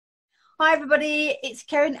Hi everybody, it's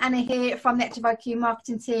Karen Anna here from the Active IQ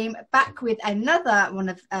marketing team, back with another one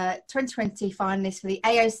of 2020 finalists for the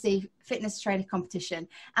AoC fitness training competition.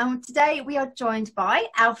 And today we are joined by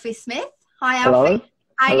Alfie Smith. Hi Alfie. Hello.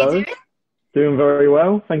 How are you doing? Doing very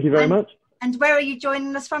well, thank you very much. And where are you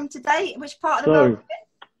joining us from today? Which part of the world?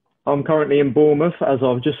 I'm currently in Bournemouth as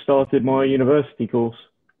I've just started my university course.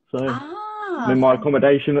 So I'm in my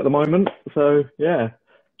accommodation at the moment. So yeah,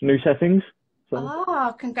 new settings.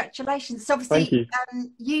 So. Congratulations. So obviously,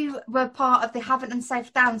 you were part of the Havant and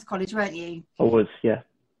South Downs College, weren't you? I was, yeah.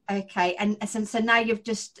 Okay, and so now you've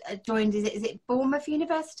just joined, is it Bournemouth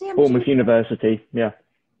University? Bournemouth University, yeah.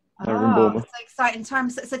 Over in Bournemouth. So exciting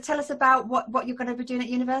times. So tell us about what you're going to be doing at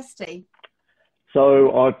university.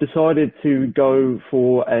 So I've decided to go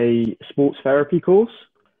for a sports therapy course.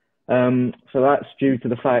 So that's due to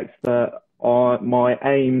the fact that my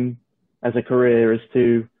aim as a career is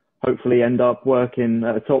to hopefully end up working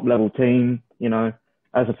at a top level team, you know,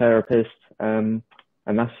 as a therapist. And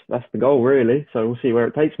that's the goal really. So we'll see where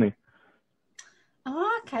it takes me.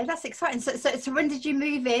 Oh, okay, that's exciting. So when did you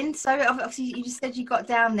move in? So obviously you just said you got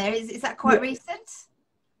down there. Is that quite recent?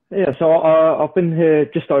 Yeah, so I've been here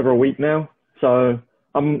just over a week now. So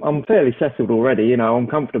I'm fairly settled already, you know, I'm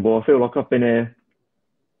comfortable. I feel like I've been here,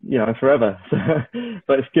 you know, forever.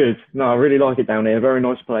 But it's good. No, I really like it down here. Very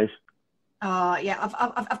nice place. Yeah,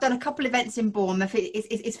 I've done a couple of events in Bournemouth.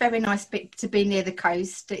 It's very nice to be near the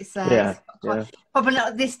coast. It's probably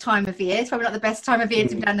not this time of year. It's probably not the best time of year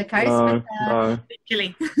to be down the coast. No.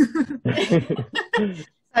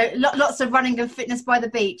 So lots of running and fitness by the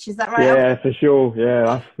beach. Is that right? Yeah, for sure.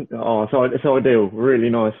 Yeah, it's ideal. Really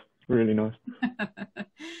nice. Really nice.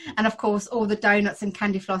 And of course, all the donuts and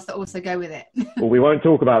candy floss that also go with it. Well, we won't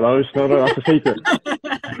talk about those. No, that's a secret.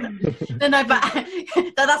 No, but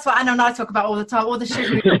that's what Anna and I talk about all the time. All the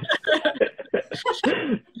sugar.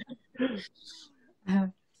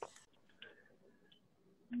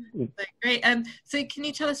 Great. So can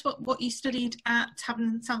you tell us what you studied at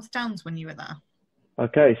Havant and South Downs when you were there?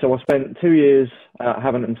 Okay, so I spent 2 years at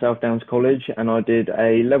Havant and South Downs College, and I did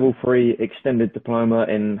a level 3 extended diploma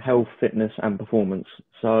in health, fitness and performance.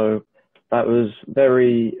 So that was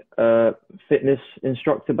very fitness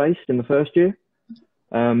instructor based in the first year.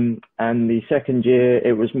 And the second year,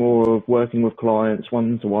 it was more of working with clients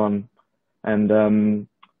one-to-one and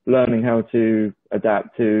learning how to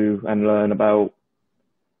adapt to and learn about,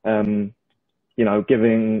 you know,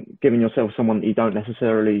 giving yourself someone that you don't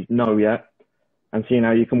necessarily know yet, and seeing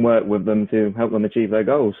how you can work with them to help them achieve their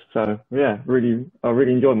goals. So yeah, I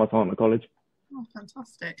really enjoyed my time at college. Oh,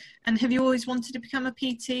 fantastic. And have you always wanted to become a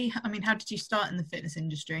PT? I mean, how did you start in the fitness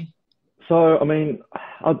industry? So, I mean,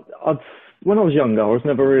 when I was younger, I was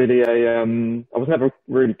never really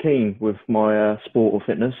keen with my sport or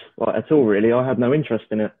fitness, like, at all really. I had no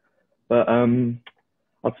interest in it. But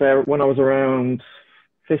I'd say when I was around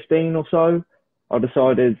 15 or so, I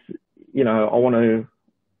decided, you know, I want to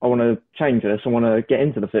change this. I want to get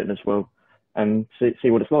into the fitness world and see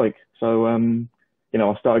what it's like. So, you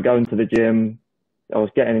know, I started going to the gym. I was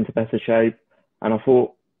getting into better shape, and I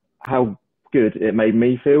thought how good it made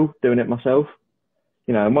me feel doing it myself.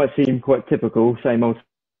 You know, it might seem quite typical, same old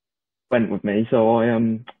went with me. So I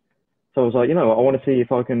was like, you know, I want to see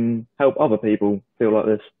if I can help other people feel like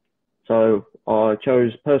this. So I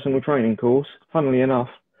chose personal training course. Funnily enough,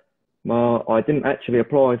 I didn't actually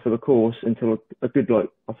apply for the course until a good, like,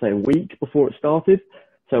 I'd say a week before it started.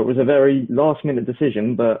 So it was a very last minute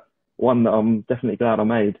decision, but one that I'm definitely glad I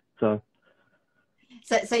made. So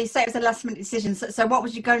you say it was a last minute decision. So what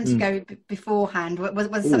was you going to go beforehand? Was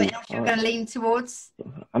something else you were going to lean towards?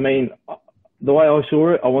 I mean, the way I saw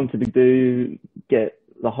it, I wanted to get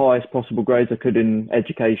the highest possible grades I could in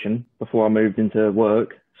education before I moved into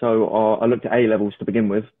work. So I looked at A levels to begin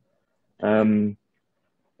with. I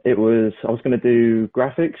was going to do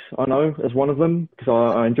graphics, I know, as one of them,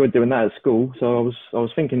 because I enjoyed doing that at school. So I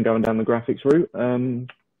was thinking going down the graphics route.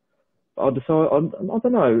 I decided, I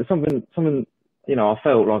don't know, something, you know, I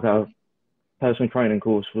felt like a personal training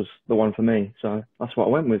course was the one for me. So that's what I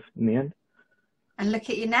went with in the end. And look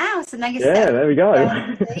at you now. So now you're there we go.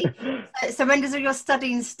 So when does your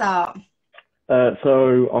studying start?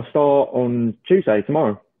 So I start on Tuesday,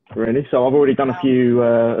 tomorrow, really. So I've already done a few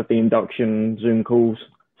of the induction Zoom calls.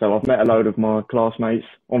 So I've met a load of my classmates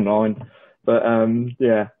online. But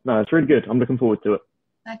yeah, no, it's really good. I'm looking forward to it.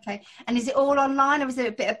 Okay. And is it all online, or is it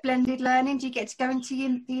a bit of blended learning? Do you get to go into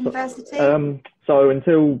the university? So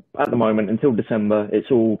at the moment, until December,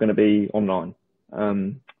 it's all going to be online.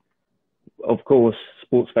 Of course,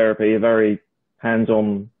 sports therapy, a very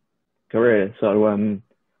hands-on career. So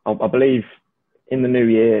I believe in the new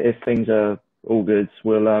year, if things are all good,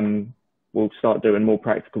 we'll we'll start doing more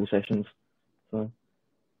practical sessions. So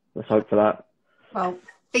let's hope for that. Well,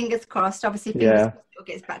 fingers crossed. Obviously, fingers crossed it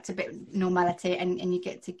gets back to a bit of normality, and you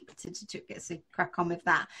get to get to crack on with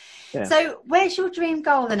that. Yeah. So, where's your dream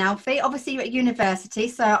goal then, Alfie? Obviously, you're at university,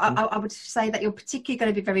 so I would say that you're particularly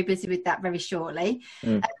going to be very busy with that very shortly.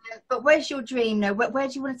 But where's your dream? Now, where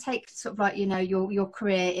do you want to take sort of like your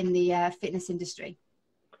career in the fitness industry?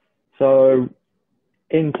 So,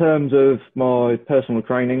 in terms of my personal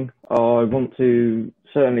training, I want to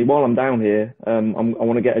certainly, while I'm down here, I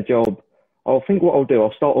want to get a job. I think what I'll do,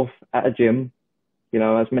 I'll start off at a gym,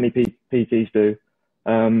 as many PTs do,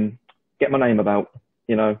 get my name about,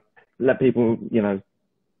 let people,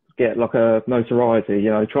 get like a notoriety,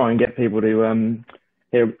 try and get people to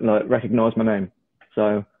recognize my name.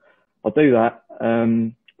 So I'll do that,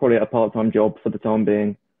 probably at a part-time job for the time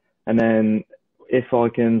being. And then if I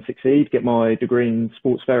can succeed, get my degree in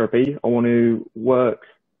sports therapy, I want to work,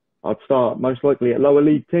 I'd start most likely at lower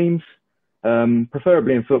league teams.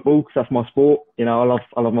 Preferably in football, because that's my sport. I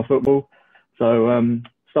love my football. So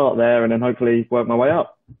start there and then hopefully work my way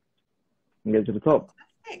up and get to the top.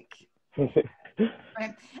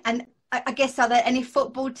 Right. And I guess, are there any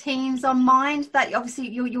football teams on mind that obviously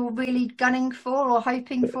you're really gunning for or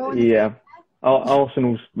hoping for? Yeah,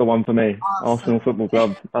 Arsenal's the one for me. Arsenal Football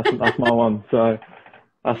Club. That's my one. So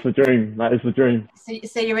that's the dream. That is the dream.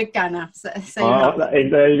 So you're a gunner. So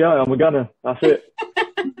there you go. I'm a gunner. That's it.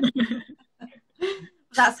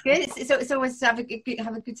 That's good. It's always to have a good to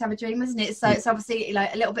have a dream, isn't it? So it's obviously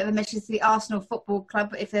a little bit of a message to the Arsenal Football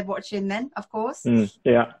Club if they're watching, then of course.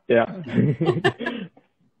 Yeah. So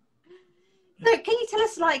can you tell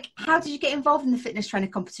us, how did you get involved in the fitness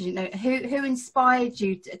training competition? Who inspired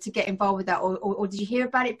you to get involved with that, or did you hear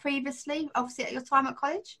about it previously? Obviously at your time at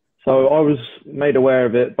college. So I was made aware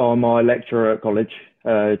of it by my lecturer at college,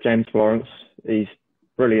 James Florence. He's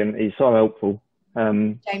brilliant. He's so helpful.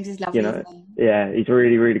 James is lovely. Yeah, he's a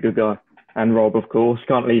really, really good guy. And Rob, of course,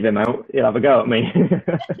 can't leave him out. He'll have a go at me.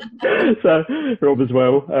 So Rob as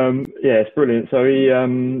well. It's brilliant. So we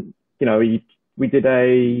did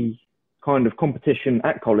a kind of competition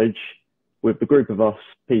at college with the group of us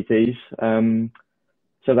PTs,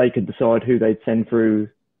 so they could decide who they'd send through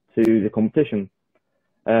to the competition.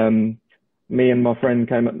 Me and my friend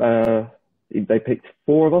came up. They picked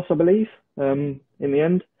 4 of us, I believe, in the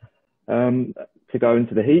end. To go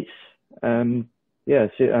into the heats. And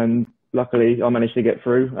luckily I managed to get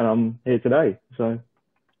through and I'm here today. So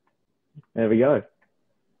there we go.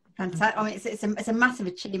 Fantastic. I mean, it's a massive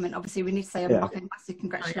achievement. Obviously, we need to say a massive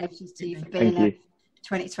congratulations to you for being a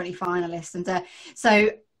 2020 finalist. And so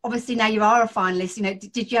obviously now you are a finalist.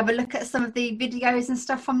 Did you have a look at some of the videos and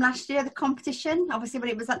stuff from last year, the competition, obviously when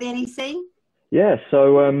it was at the NEC? Yeah,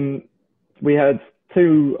 so we had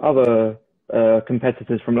 2 other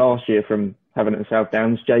competitors from last year from Havant and South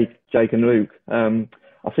Downs, Jake and Luke. I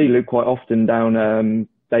see Luke quite often down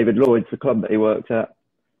David Lloyd's, the club that he works at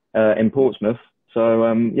in Portsmouth. So,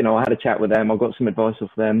 I had a chat with them. I got some advice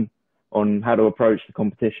off them on how to approach the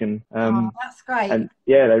competition. That's great. And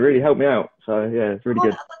yeah, they really helped me out. So yeah, it's really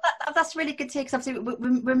good. That's really good too, because obviously we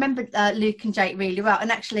remember Luke and Jake really well.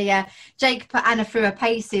 And actually, Jake put Anna through her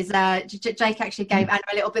paces. Jake actually gave Anna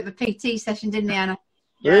a little bit of a PT session, didn't he, Anna?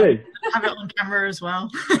 Yeah, really? Have it on camera as well.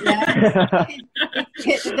 Yeah.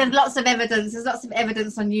 There's lots of evidence. There's lots of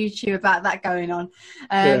evidence on YouTube about that going on.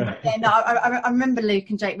 I remember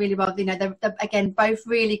Luke and Jake really well. They're again both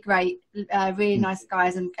really great, really nice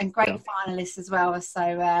guys, and great finalists as well.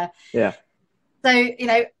 So So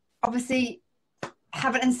obviously,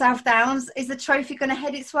 Havant and South Downs, is the trophy going to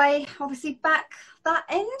head its way obviously back that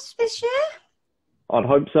end this year? I'd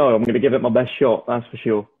hope so. I'm going to give it my best shot. That's for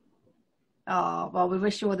sure. Oh, well, we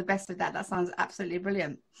wish you all the best with that. That sounds absolutely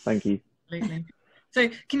brilliant. Thank you. Absolutely. So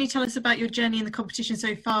can you tell us about your journey in the competition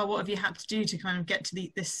so far? What have you had to do to kind of get to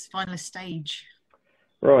this finalist stage?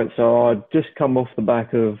 Right, so I'd just come off the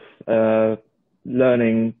back of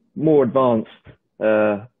learning more advanced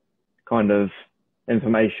kind of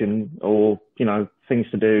information or, things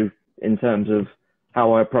to do in terms of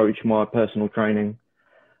how I approach my personal training.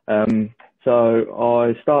 So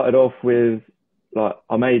I started off with,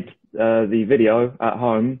 I made the video at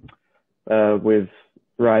home with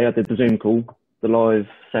Ray. I did the Zoom call, the live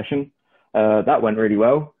session. That went really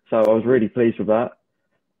well, so I was really pleased with that.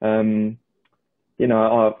 He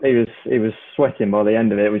was sweating by the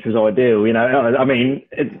end of it, which was ideal. I mean,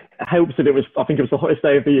 it helps that I think it was the hottest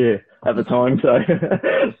day of the year at the time, so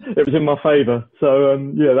it was in my favour. So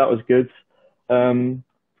that was good.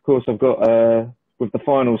 Of course, I've got with the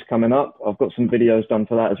finals coming up, I've got some videos done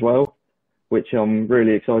for that as well, which I'm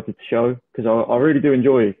really excited to show, because I really do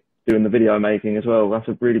enjoy doing the video making as well. That's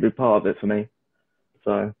a really big part of it for me.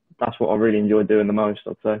 So that's what I really enjoy doing the most,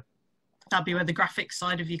 I'd say. That'd be where the graphics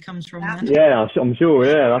side of you comes from then. Yeah, I'm sure.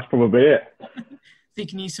 Yeah, that's probably it. So you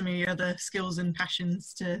can use some of your other skills and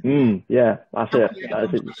passions to. Yeah, that's it.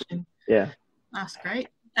 Yeah. That's great.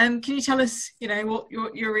 Can you tell us, what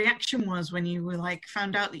your reaction was when you were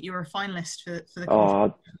found out that you were a finalist for the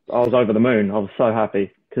competition? I was over the moon. I was so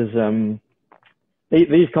happy because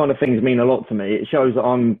these kind of things mean a lot to me. It shows that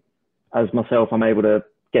I'm able to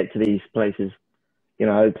get to these places.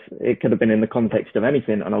 It could have been in the context of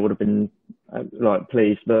anything and I would have been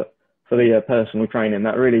pleased, but for the personal training,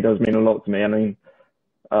 that really does mean a lot to me. I mean,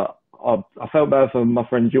 I felt bad for my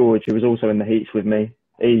friend George, who was also in the heats with me.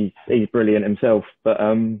 He's brilliant himself, but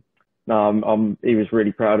he was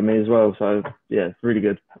really proud of me as well. So yeah, it's really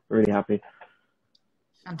good, really happy.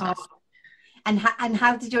 Fantastic. And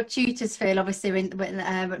how did your tutors feel? Obviously,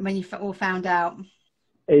 when you all found out,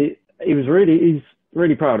 he's really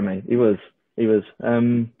proud of me. He was.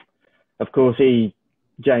 Of course,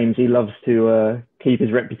 James, he loves to keep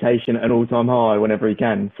his reputation at an all-time high whenever he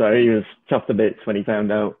can. So he was chuffed to bits when he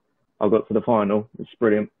found out I got to the final. It's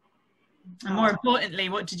brilliant. And more importantly,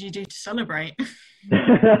 what did you do to celebrate? Me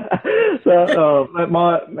and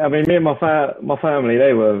my family,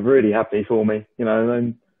 they were really happy for me.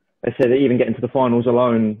 And they said that even getting to the finals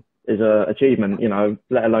alone is a achievement.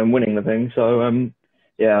 Let alone winning the thing. So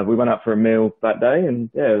yeah, we went out for a meal that day,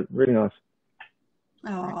 and yeah, really nice.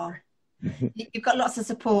 Oh, you've got lots of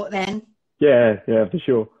support then. Yeah, for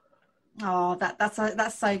sure. Oh, that's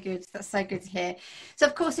so good. That's so good to hear. So,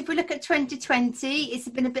 of course, if we look at 2020, it's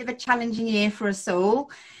been a bit of a challenging year for us all.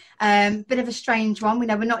 Bit of a strange one. We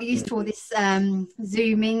know we're not used to all this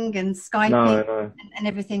Zooming and Skyping and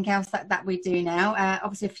everything else that we do now.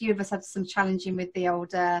 Obviously, a few of us had some challenging with the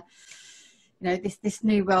old, this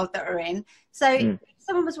new world that we're in. So, if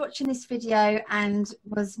someone was watching this video and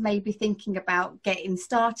was maybe thinking about getting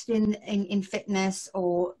started in fitness,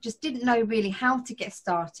 or just didn't know really how to get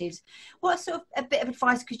started, what sort of a bit of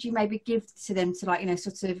advice could you maybe give to them to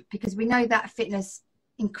because we know that fitness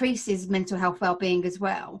increases mental health well-being as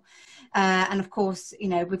well, and of course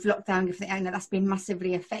with lockdown, everything, that's been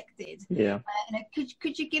massively affected.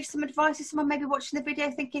 Could you give some advice to someone maybe watching the video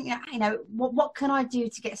thinking, what can I do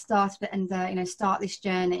to get started and start this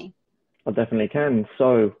journey? I definitely can.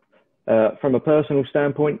 So from a personal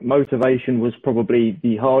standpoint, motivation was probably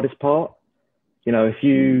the hardest part. If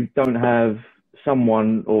you don't have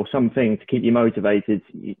someone or something to keep you motivated,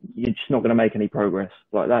 you're just not going to make any progress.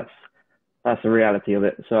 That's the reality of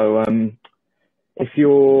it. So if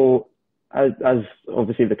you're, as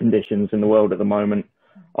obviously the conditions in the world at the moment,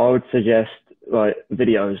 I would suggest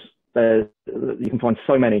videos. You can find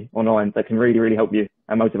so many online that can really, really help you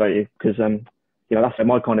and motivate you, because that's where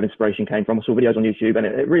my kind of inspiration came from. I saw videos on YouTube and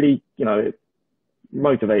it really, it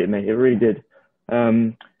motivated me. It really did.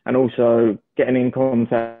 And also getting in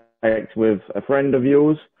contact with a friend of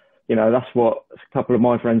yours, that's what a couple of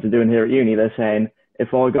my friends are doing here at uni. They're saying,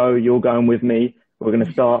 if I go, you're going with me. We're going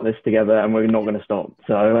to start this together and we're not going to stop.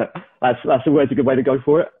 So that's a good way to go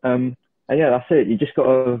for it. And yeah, that's it. You just got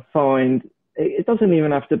to find, it doesn't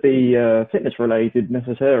even have to be fitness related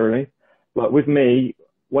necessarily. But with me,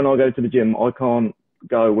 when I go to the gym, I can't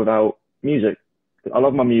go without music. I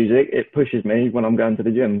love my music. It pushes me when I'm going to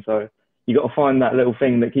the gym. So you got to find that little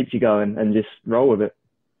thing that keeps you going and just roll with it.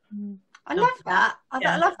 I love that.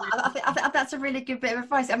 I love that. I think that's a really good bit of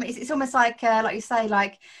advice. I mean, it's almost like you say,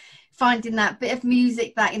 finding that bit of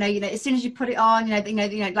music that as soon as you put it on,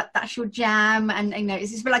 that's your jam, and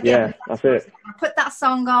it's just like that's it. Put that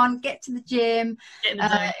song on, get to the gym,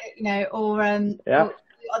 or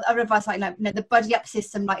other advice the buddy up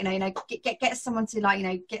system, get someone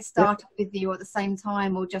to get started with you at the same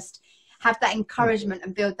time, or just have that encouragement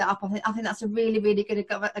and build that up. I think that's a really, really good,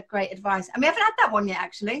 a great advice. And we haven't had that one yet,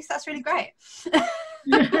 actually, so that's really great.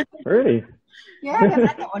 Really? Yeah, we haven't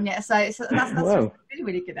had that one yet, so that's wow. Really,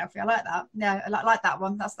 really good, Alfie. I like that. Yeah, I like that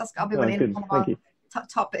one. That's got to be one of our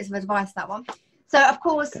top bits of advice, that one. So, of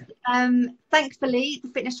course, thankfully, the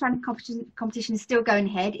fitness training competition is still going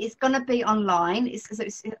ahead. It's going to be online. It's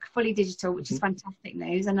fully digital, which is fantastic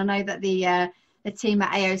news. And I know that the team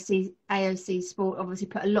at AoC Sport obviously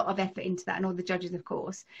put a lot of effort into that, and all the judges, of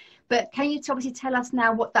course. But can you obviously tell us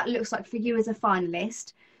now what that looks like for you as a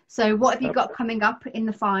finalist? So what have you got coming up in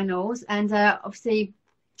the finals? And obviously,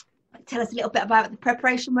 tell us a little bit about the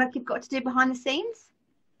preparation work you've got to do behind the scenes.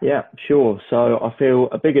 Yeah, sure. So I feel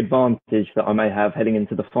a big advantage that I may have heading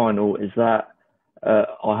into the final is that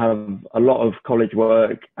I have a lot of college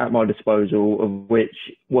work at my disposal, of which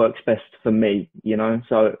works best for me,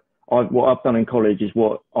 So what I've done in college is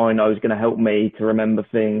what I know is going to help me to remember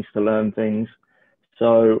things, to learn things.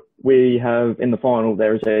 So we have, in the final,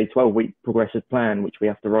 there is a 12-week progressive plan, which we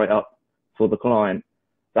have to write up for the client.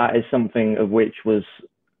 That is something of which was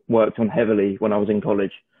worked on heavily when I was in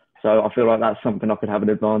college. So I feel like that's something I could have an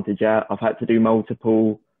advantage at. I've had to do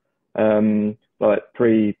multiple, like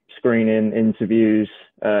pre-screening interviews,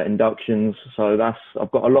 inductions. So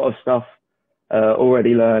I've got a lot of stuff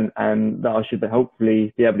already learned, and that I should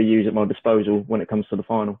hopefully be able to use at my disposal when it comes to the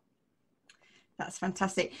final. That's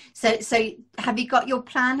fantastic. So have you got your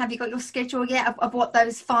plan? Have you got your schedule yet of what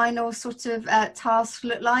those final sort of tasks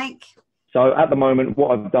look like? So at the moment,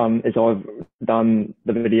 what I've done is I've done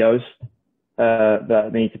the videos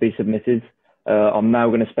that need to be submitted. I'm now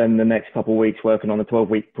going to spend the next couple of weeks working on a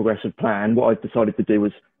 12-week progressive plan. What I've decided to do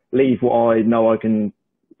is leave what I know I can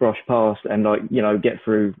brush past and, like, you know, get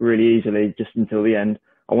through really easily just until the end.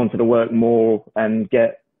 I wanted to work more and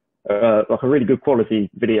get like a really good quality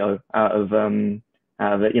video out of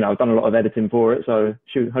it. You know, I've done a lot of editing for it, so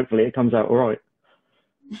hopefully it comes out all right.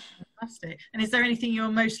 Fantastic. And is there anything you're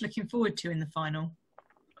most looking forward to in the final?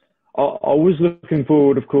 I was looking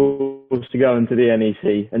forward, of course, to going to the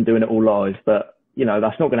NEC and doing it all live, but, you know,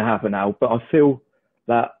 that's not going to happen now. But I feel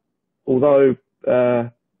that although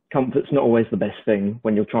comfort's not always the best thing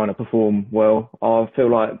when you're trying to perform well, I feel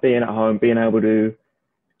like being at home, being able to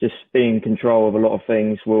just be in control of a lot of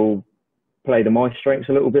things will play to my strengths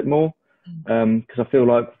a little bit more. Because I feel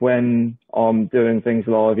like when I'm doing things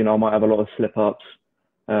live, you know, I might have a lot of slip-ups.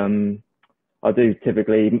 I do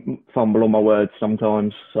typically fumble on my words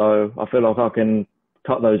sometimes, so I feel like I can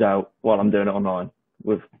cut those out while I'm doing it online.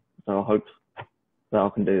 So I hope that I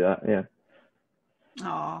can do that. Yeah.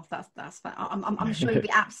 Oh, that's fine. I'm sure you'll be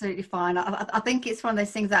absolutely fine. I think it's one of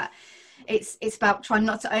those things that it's about trying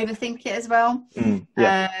not to overthink it as well.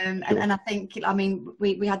 Yeah, sure. And I think, I mean,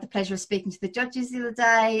 we had the pleasure of speaking to the judges the other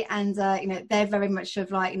day, and you know, they're very much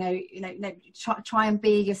of like, you know, try and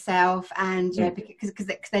be yourself, and you know, because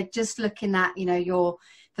they're just looking at, you know,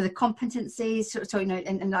 for the competencies, so you know,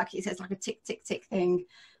 and like it's like a tick thing.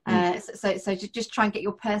 So just try and get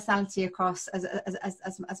your personality across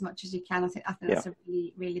as much as you can. I think that's a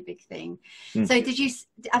really, really big thing. So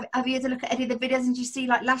have you had a look at any of the videos, and did you see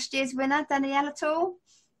like last year's winner, Danielle, at all?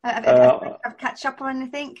 Have catch up or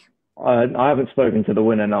anything? I haven't spoken to the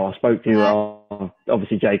winner, no. I spoke to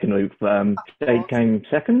obviously Jake and Luke. Jake came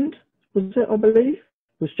second, was it, I believe?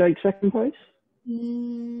 Was Jake second place?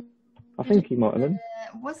 I think he might have been.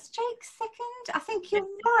 Was Jake second? I think you're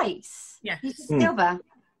right. Yeah. He's silver.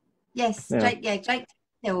 Yes, yeah. Jake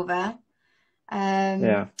silver.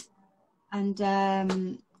 And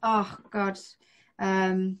oh God,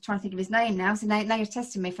 trying to think of his name now. So now you're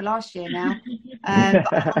testing me for last year now. But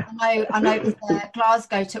I know it was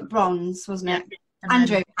Glasgow took bronze, wasn't it?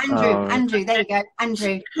 Andrew. There you go,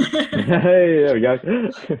 Andrew. Hey, there we go.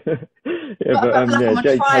 I'm on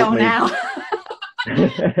trial now.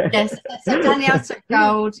 Yes, so Danielle took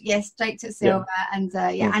gold. Yes, Jake took silver, and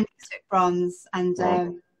Andrew took bronze, and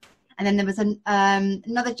then there was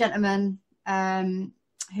another gentleman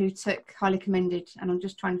who took highly commended, and I'm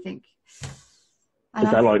just trying to think.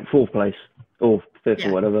 Is that like fourth place or fifth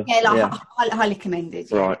or whatever? Yeah, highly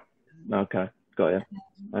commended. Yeah. Right. Okay. Got you.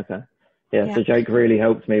 Okay. Yeah. So Jake really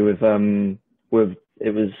helped me with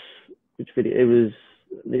it was which video? It was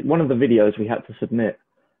one of the videos we had to submit.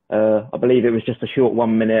 I believe it was just a short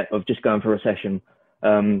 1 minute of just going for a session.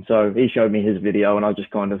 So he showed me his video, and I just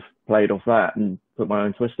kind of played off that and put my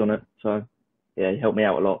own twist on it. So yeah, he helped me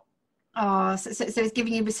out a lot. Oh, so he's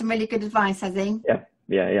giving you some really good advice, has he?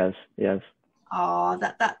 Yeah, he has. Oh,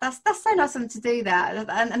 that's so nice of him to do that,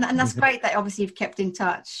 and that's great that obviously you've kept in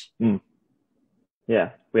touch. Yeah,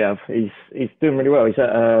 we have. He's doing really well. He's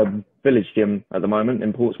at Village Gym at the moment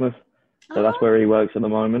in Portsmouth. So that's where he works at the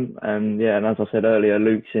moment. And yeah, and as I said earlier,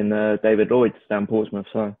 Luke's in David Lloyd's down Portsmouth.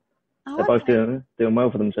 So they're both doing well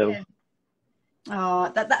for themselves. Yeah.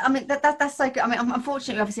 Oh, I mean, that's so good. I mean,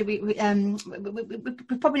 unfortunately, obviously, we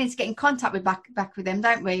probably need to get in contact with back with them,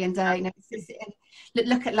 don't we? And you know,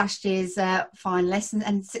 look at last year's finalists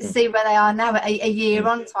and see where they are now, a year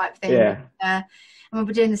on type thing. Yeah. And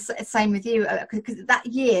we're doing the same with you, because that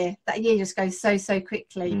year just goes so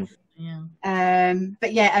quickly. Yeah.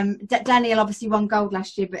 But yeah, Danielle obviously won gold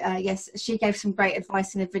last year, but yes, she gave some great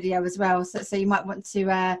advice in the video as well. So you might want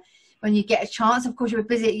to, when you get a chance, of course you're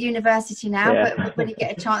busy at university now, but when you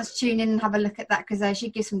get a chance, tune in and have a look at that, because she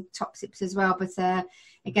gives some top tips as well. But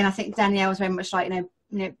again, I think Danielle was very much like, you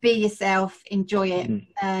know, be yourself, enjoy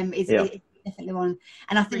it. definitely one.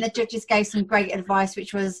 And I think the judges gave some great advice,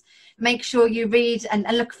 which was make sure you read and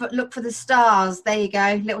look for the stars. There you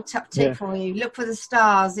go, little top tip for you. Look for the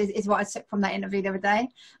stars is what I took from that interview the other day.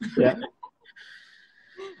 Yeah.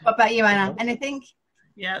 What about you, Anna? Anything?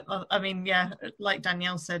 Yeah, I mean, yeah, like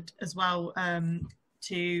Danielle said as well,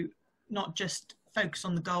 to not just focus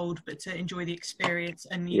on the gold, but to enjoy the experience,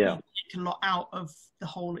 and you take a lot out of the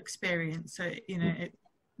whole experience. So, you know, it's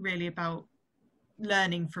really about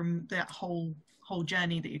learning from that whole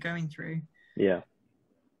journey that you're going through. Yeah,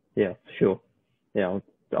 for sure. Yeah,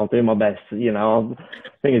 I'll do my best. You know,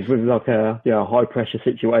 the thing is with like high pressure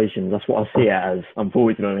situations, that's what I see it as.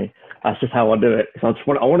 Unfortunately, that's just how I do it. So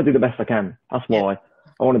I want to do the best I can. That's why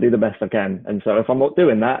I want to do the best I can. And so if I'm not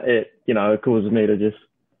doing that, it causes me to just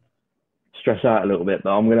stress out a little bit.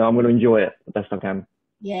 But I'm gonna enjoy it the best I can.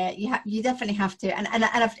 Yeah, you definitely have to. And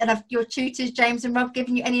have your tutors, James and Rob,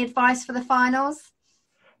 given you any advice for the finals?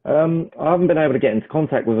 I haven't been able to get into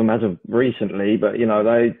contact with them as of recently, but you know,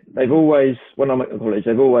 they've always, when I'm at college,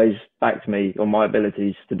 they've always backed me on my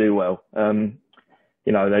abilities to do well.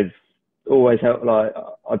 You know, they've always helped. Like,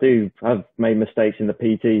 I've made mistakes in the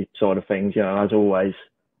PT side of things, you know, as always,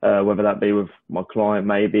 whether that be with my client,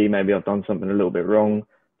 maybe I've done something a little bit wrong,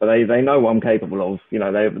 but they know what I'm capable of. You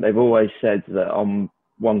know, they've always said that I'm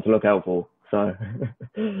one to look out for. So,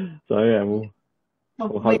 yeah, we're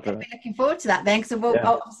looking forward to that then, because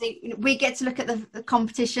obviously we get to look at the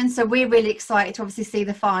competition, so we're really excited to obviously see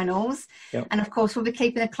the finals. And of course we'll be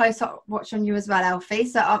keeping a close watch on you as well, Alfie,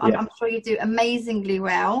 so I'm sure you do amazingly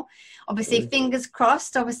well. Obviously fingers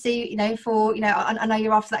crossed, obviously, you know, for, you know, I know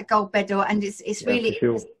you're after that gold medal, and it's really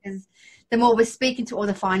interesting, because the more we're speaking to all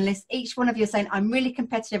the finalists, each one of you are saying I'm really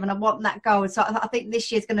competitive and I want that gold. So I think this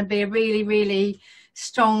year's going to be a really, really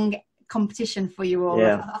strong competition for you all.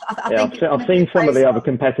 I've seen some of the other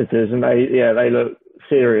competitors, and they look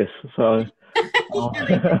serious, so I'll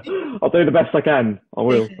do the best I can. I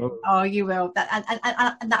will. Oh, you will.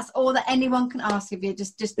 And that's all that anyone can ask of you.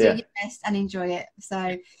 Just do your best and enjoy it.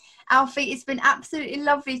 So Alfie, it's been absolutely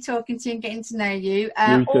lovely talking to you and getting to know you.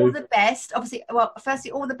 All the best. Obviously, well,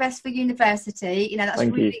 firstly, all the best for university. You know, that's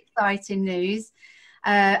really exciting news.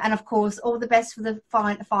 And of course, all the best for the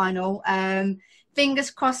final.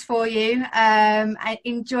 Fingers crossed for you.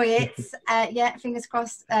 Enjoy it. Fingers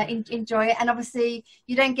crossed. Enjoy it. And obviously,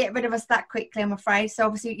 you don't get rid of us that quickly, I'm afraid. So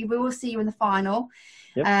obviously, we will see you in the final.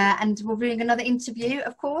 And we'll be doing another interview,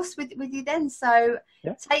 of course, with you then. So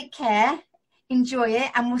take care. Enjoy it,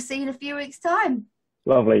 and we'll see you in a few weeks' time.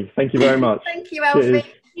 Lovely. Thank you very much. Thank you, Alfie.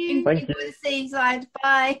 Thank you. Enjoy the seaside.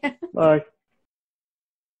 Bye. Bye.